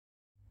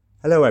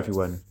Hello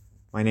everyone,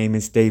 my name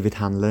is David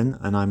Hanlon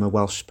and I'm a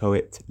Welsh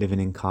poet living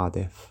in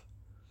Cardiff.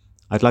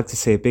 I'd like to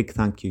say a big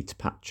thank you to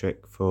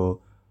Patrick for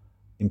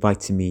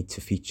inviting me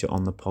to feature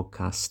on the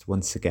podcast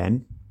once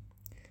again,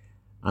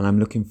 and I'm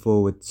looking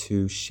forward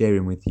to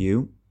sharing with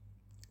you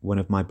one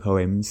of my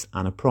poems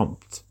and a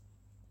prompt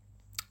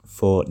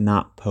for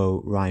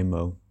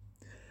NaPoWriMo.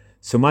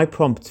 So my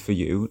prompt for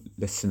you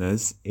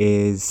listeners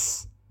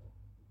is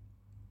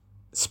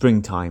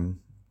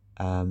springtime.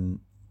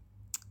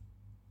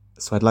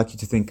 So I'd like you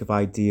to think of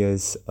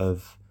ideas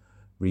of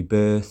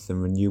rebirth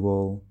and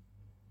renewal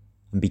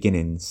and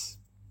beginnings.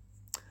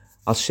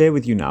 I'll share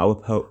with you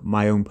now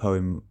my own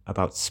poem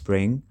about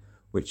spring,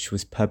 which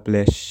was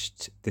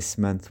published this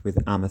month with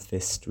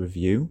Amethyst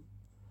Review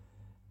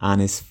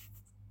and is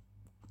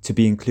to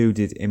be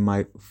included in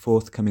my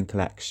forthcoming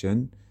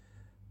collection,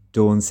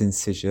 Dawn's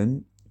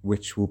Incision,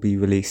 which will be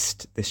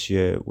released this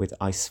year with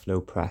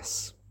Iceflow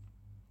Press.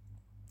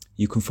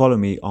 You can follow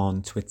me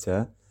on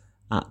Twitter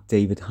at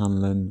David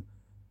Hanlon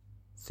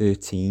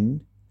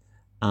 13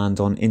 and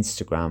on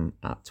Instagram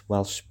at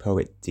Welsh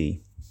Poet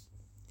D.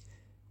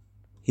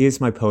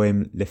 Here's my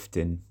poem,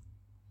 Lifting.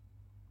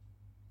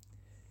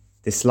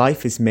 This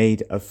life is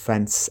made of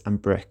fence and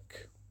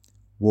brick,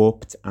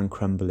 warped and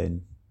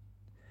crumbling.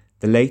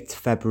 The late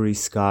February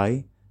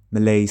sky,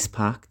 malaise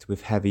packed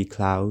with heavy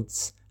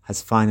clouds,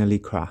 has finally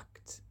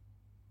cracked.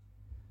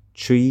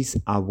 Trees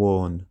are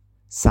worn,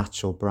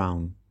 satchel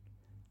brown,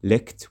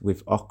 licked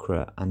with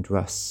ochre and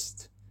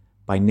rust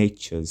by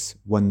nature's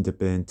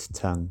wonder-burnt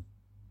tongue.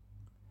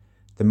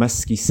 The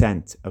musky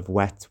scent of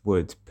wet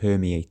wood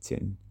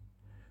permeating,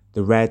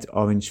 the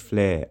red-orange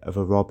flare of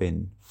a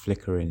robin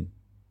flickering.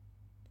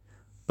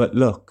 But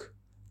look,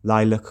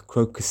 lilac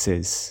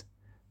crocuses,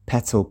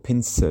 petal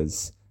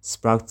pincers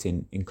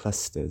sprouting in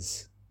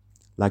clusters,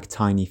 like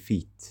tiny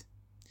feet,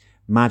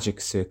 magic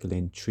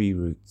circling tree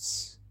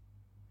roots.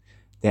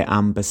 Their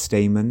amber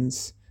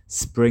stamens,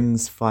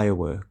 spring's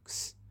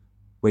fireworks,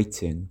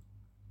 waiting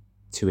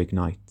to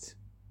ignite.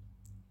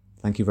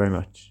 Thank you very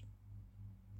much.